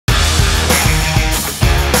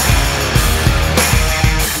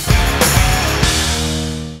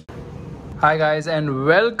Hi guys and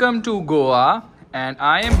welcome to Goa, and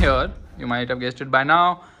I am here, you might have guessed it by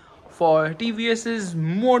now, for TVS's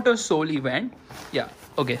MotoSoul event. Yeah,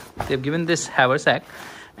 okay, they've given this haversack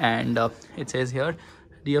and it says here,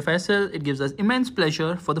 Dear Faisal, it gives us immense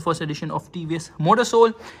pleasure for the first edition of TVS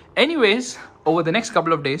MotoSoul. Anyways, over the next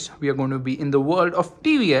couple of days, we are going to be in the world of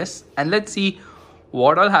TVS and let's see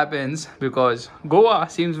what all happens, because Goa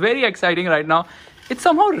seems very exciting right now. It's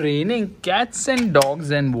somehow raining cats and dogs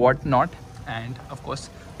and whatnot. And of course,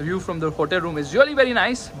 the view from the hotel room is really very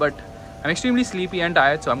nice, but I'm extremely sleepy and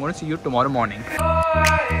tired, so I'm going to see you tomorrow morning.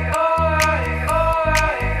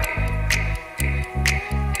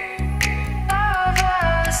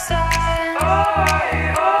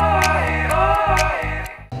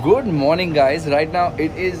 Good morning guys. Right now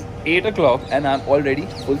it is 8 o'clock and I'm already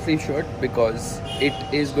full sleeve shirt because it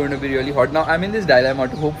is going to be really hot. Now I'm in this dilemma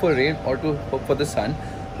to hope for rain or to hope for the sun,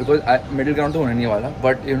 because middle ground to hone nahi wala,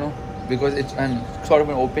 but you know, because it's sort of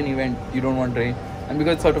an open event, you don't want rain, and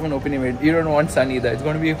because it's sort of an open event, you don't want sun either. It's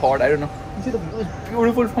going to be hot. I don't know. You see, the view is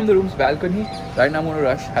beautiful from the room's balcony. Right now I'm going to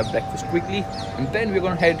rush, have breakfast quickly, and then we're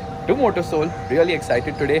going to head to MotoSoul. Really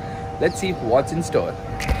excited today. Let's see what's in store.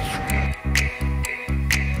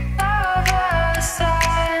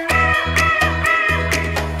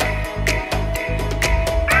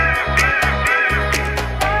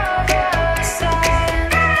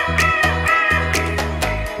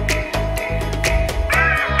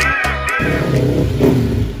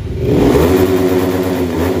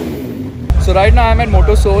 So right now I'm at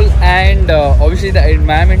MotoSoul, and obviously the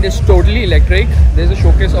environment is totally electric. There's a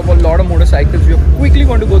showcase of a lot of motorcycles. We are quickly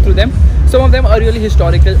going to go through them. Some of them are really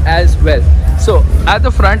historical as well. So at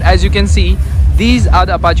the front, as you can see, these are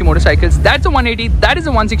the Apache motorcycles. That's a 180, that is a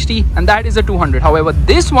 160, and that is a 200. However,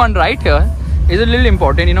 this one right here is a little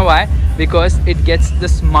important. You know why? Because it gets the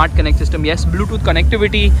Smart Connect system. Yes, Bluetooth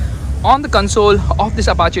connectivity on the console of this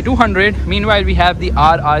Apache 200. Meanwhile, we have the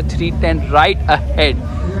RR310 right ahead.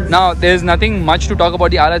 Now there's nothing much to talk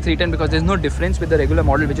about the RR310 because there's no difference with the regular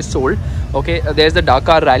model which is sold. Okay, there's the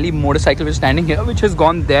Dakar Rally motorcycle which is standing here, which has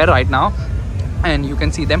gone there right now, and you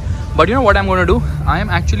can see them. But you know what I'm going to do? I am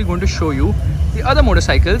actually going to show you the other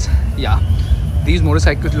motorcycles. Yeah, these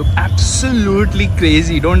motorcycles look absolutely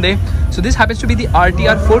crazy, don't they? So this happens to be the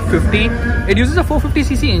RTR 450. It uses a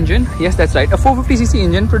 450cc engine. Yes, that's right. A 450cc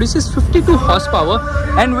engine produces 52 horsepower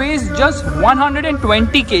and weighs just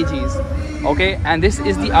 120 kgs. Okay, and this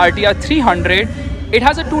is the RTR 300. It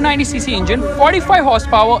has a 290cc engine, 45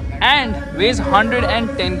 horsepower and weighs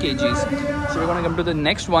 110 kgs. So we're going to come to the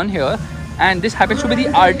next one here, and this happens to be the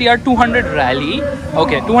RTR 200 Rally.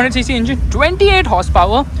 Okay, 200cc engine, 28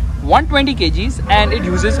 horsepower, 120 kgs, and it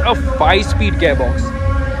uses a 5-speed gearbox.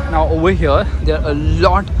 Now over here there are a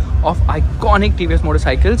lot of iconic TVS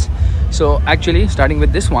motorcycles. So actually, starting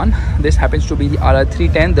with this one, this happens to be the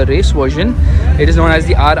RR310, the race version. It is known as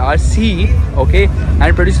the RRC, okay, and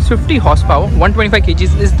it produces 50 horsepower, 125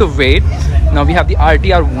 kgs is the weight. Now we have the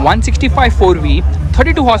RTR 165 4V,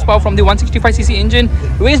 32 horsepower from the 165cc engine,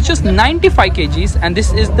 weighs just 95 kgs, and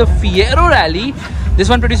this is the Fiero Rally. This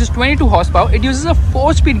one produces 22 horsepower. It uses a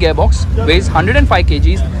 4-speed gearbox, weighs 105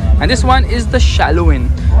 kgs, and this one is the Shallow-in.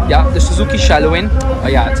 Yeah, the Suzuki Shallow-in.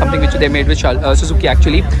 Yeah, it's something which they made with Suzuki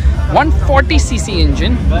actually. 140cc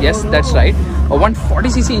engine. Yes, that's right. A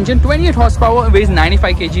 140cc engine, 28 horsepower, weighs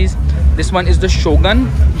 95 kgs. This one is the Shogun.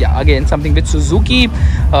 Yeah, again something with Suzuki.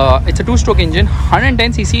 It's a 2-stroke engine,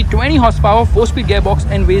 110cc, 20 horsepower, 4-speed gearbox,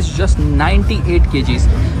 and weighs just 98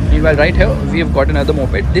 kgs. Meanwhile, right here we have got another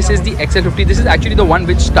moped. This is the XL50. This is actually the one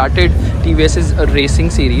which started TVS's racing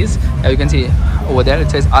series. You can see over there it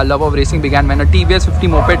says, our love of racing began when a TVS 50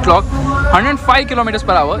 moped clocked 105 kilometers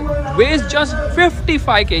per hour, weighs just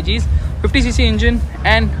 55 kgs, 50cc engine,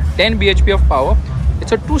 and 10 bhp of power.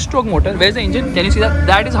 It's a 2-stroke motor. Where's the engine? Can you see that?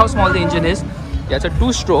 That is how small the engine is. Yeah, it's a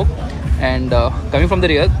 2-stroke. And coming from the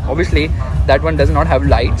rear, obviously that one does not have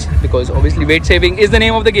lights, because obviously weight saving is the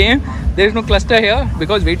name of the game. There is no cluster here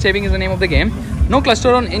because weight saving is the name of the game. No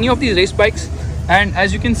cluster on any of these race bikes, and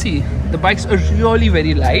as you can see, the bikes are really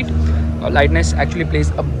very light. Lightness actually plays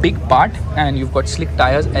a big part, and you've got slick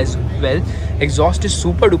tires as well. Exhaust is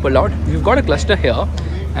super duper loud. You've got a cluster here,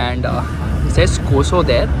 and it says Koso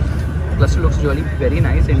there. Cluster looks really very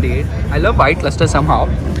nice indeed. I love white cluster somehow.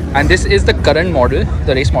 And this is the current model,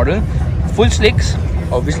 the race model. Full slicks.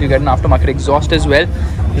 Obviously you get an aftermarket exhaust as well.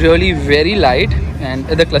 Really very light, and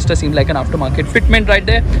the cluster seems like an aftermarket fitment right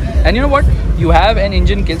there. And you know what? You have an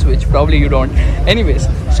engine kill switch. Probably you don't. Anyways,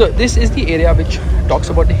 so this is the area which talks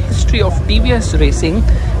about the history of TVS racing.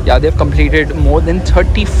 Yeah, they've completed more than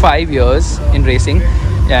 35 years in racing.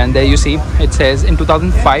 And there you see, it says in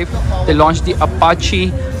 2005 they launched the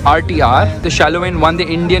Apache RTR. The Shallowen won the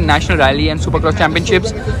Indian National Rally and Supercross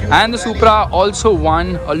Championships, and the Supra also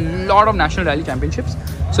won a lot of National Rally Championships.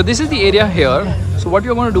 So this is the area here. So what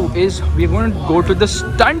we're going to do is we're going to go to the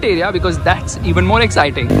stunt area, because that's even more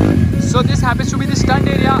exciting. So this happens to be the stunt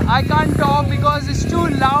area. I can't talk because it's too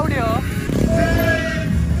loud here.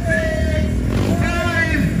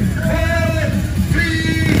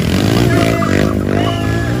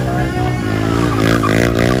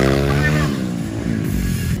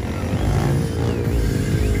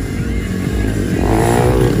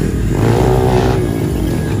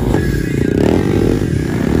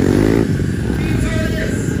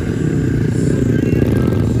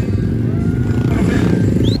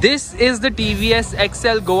 This is the TVS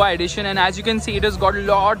XL Goa edition, and as you can see, it has got a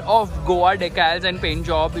lot of Goa decals and paint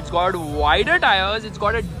job. It's got wider tires, it's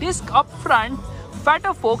got a disc up front,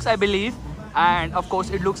 fatter forks I believe, and of course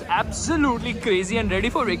it looks absolutely crazy and ready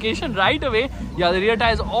for vacation right away. Yeah, the rear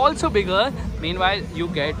tire is also bigger. Meanwhile, you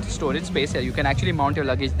get storage space here. You can actually mount your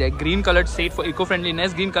luggage there. Green colored seat for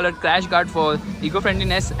eco-friendliness, green colored crash guard for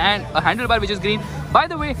eco-friendliness, and a handlebar which is green. By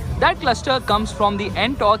the way, that cluster comes from the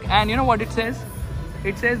N-Torque, and you know what it says?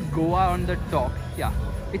 It says Goa on the top. Yeah,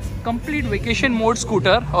 it's complete vacation mode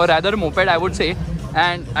scooter, or rather moped I would say,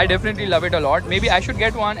 and I definitely love it a lot. Maybe I should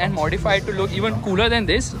get one and modify it to look even cooler than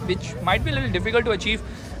this, which might be a little difficult to achieve.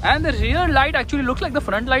 And the rear light actually looks like the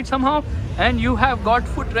front light somehow, and you have got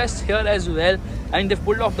footrests here as well, and they've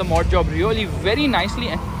pulled off the mod job really very nicely.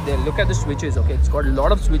 And there, look at the switches. Okay, it's got a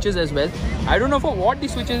lot of switches as well. I don't know for what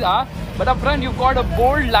these switches are, but up front you've got a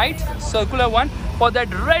bold light, circular one, for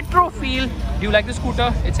that retro feel. Do you like the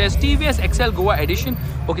scooter? It says TVS XL Goa edition.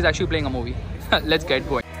 Okay, it's actually playing a movie. Let's get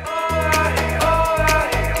going.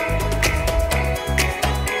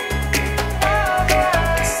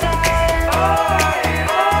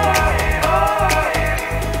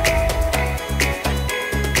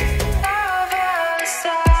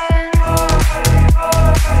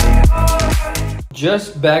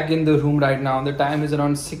 Just back in the room right now. The time is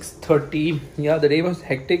around 6:30. Yeah, the day was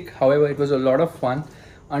hectic. However, it was a lot of fun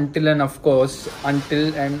until and of course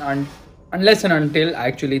unless and until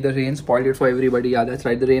actually the rain spoiled it for everybody. Yeah, that's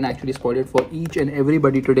right, the rain actually spoiled it for each and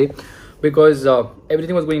everybody today, because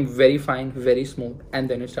everything was going very fine, very smooth, and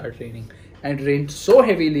then it started raining, and it rained so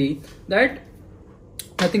heavily that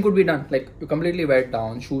nothing could be done. Like, you're completely wet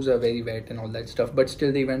down, shoes are very wet and all that stuff, but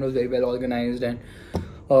still the event was very well organized, and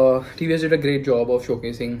TVS did a great job of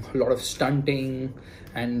showcasing a lot of stunting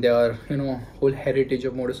and their, you know, whole heritage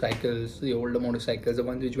of motorcycles, the older motorcycles, the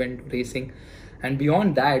ones which went racing. And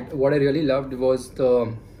beyond that, what I really loved was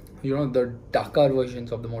the, you know, the Dakar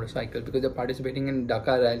versions of the motorcycle, because they're participating in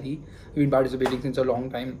Dakar Rally. We've been participating since a long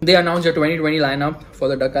time. They announced a 2020 lineup for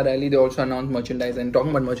the Dakar Rally. They also announced merchandise. And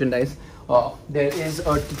talking about merchandise, there is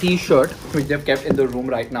a t-shirt which they've kept in the room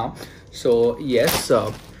right now. So yes,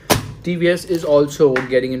 TVS is also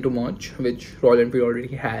getting into merch, which Royal Enfield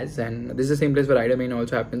already has, and this is the same place where Rider Main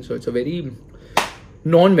also happens, so it's a very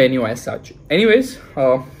known venue as such. Anyways,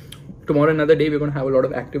 tomorrow another day, we're going to have a lot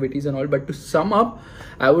of activities and all, but to sum up,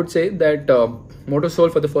 I would say that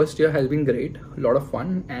MotoSoul for the first year has been great, a lot of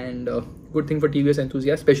fun, and good thing for TVS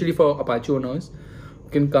enthusiasts, especially for Apache owners, who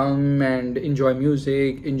can come and enjoy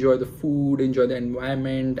music, enjoy the food, enjoy the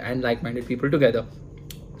environment, and like-minded people together.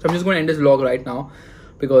 So I'm just going to end this vlog right now,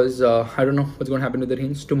 because I don't know what's going to happen with the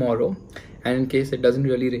rains tomorrow, and in case it doesn't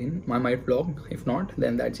really rain, I might vlog. If not,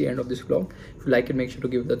 then that's the end of this vlog. If you like it, make sure to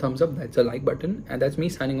give it a thumbs up. That's a like button, and that's me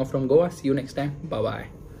signing off from Goa. See you next time. Bye bye.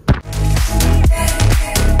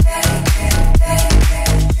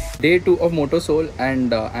 Day 2 of MotoSoul,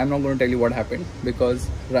 and I'm not going to tell you what happened, because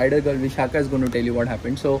rider girl Vishaka is going to tell you what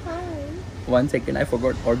happened. So hi. 1 second, I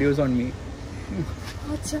forgot, audio's on me.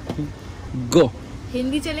 Go.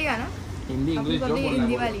 Hindi चलेगा ना? Hindi English जो बोलना है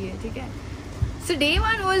हिंदी वाली है, ठीक है. सो day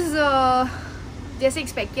 1 was जैसे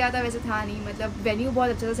एक्सपेक्ट किया था वैसे था नहीं. मतलब वेन्यू बहुत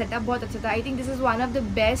अच्छा था, सेटअप बहुत अच्छा था. I think this is one of the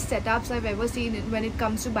best setups I have ever seen when it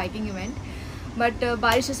comes to biking event. But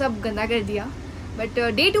बारिश ने सब गंदा कर दिया. But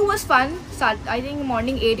day 2 was fun. I think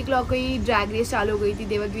morning 8 o'clock को ही ड्रैग रेस चालू हो गई थी.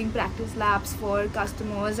 दे were giving practice lapse for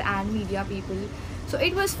customers and media people. So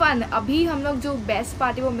it was fun. अभी हम लोग जो बेस्ट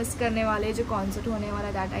पार्टी वो मिस करने वाले, जो कॉन्सर्ट होने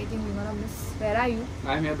वाला, that I think we gonna miss. Where are you?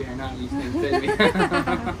 I am here behind are.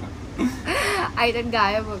 I think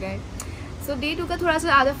गायब हो गए. सो डे 2 का थोड़ा सा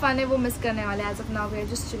ज़्यादा फन है, वो मिस करने वाले. As of now we are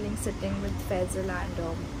just chilling sitting with Faizal and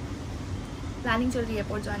planning चल रही है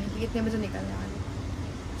एयरपोर्ट जाने की, कितने बजे निकलने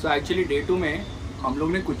वाले. सो एक्चुअली डे 2 में हम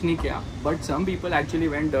लोग ने कुछ नहीं किया, but some people actually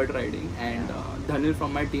went dirt riding, and Dhanil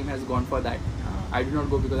from my team has gone for that. I did not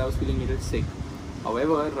go because I was feeling a little sick.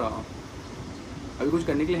 However, अभी कुछ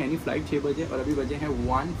करने के लिए है नहीं, फ्लाइट 6 बजे और अभी बजे हैं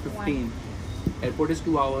 1:15. Airport is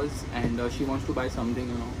 2 hours and she wants to buy something,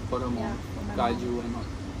 you know, for her mom, Kaju and all.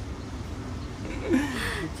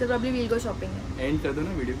 So probably we'll go shopping. End कर दो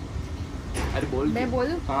ना वीडियो. अरे बोल. मैं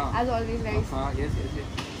बोलूँ? हाँ. As always, guys. हाँ, yes.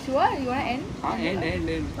 Sure, you wanna end? हाँ,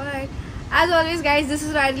 end. Alright. As always, guys, this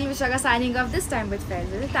is Radhil Vishaka signing off. This time with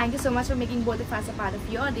Faisal. Thank you so much for making both of us a part of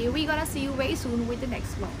your day. We're gonna see you very soon with the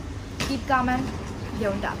next vlog. Keep calm and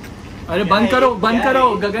don't dark. अरे बंद करो,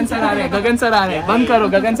 गगन sir आ रहे हैं, बंद करो,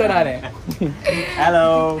 गगन sir आ रहे हैं. Hello.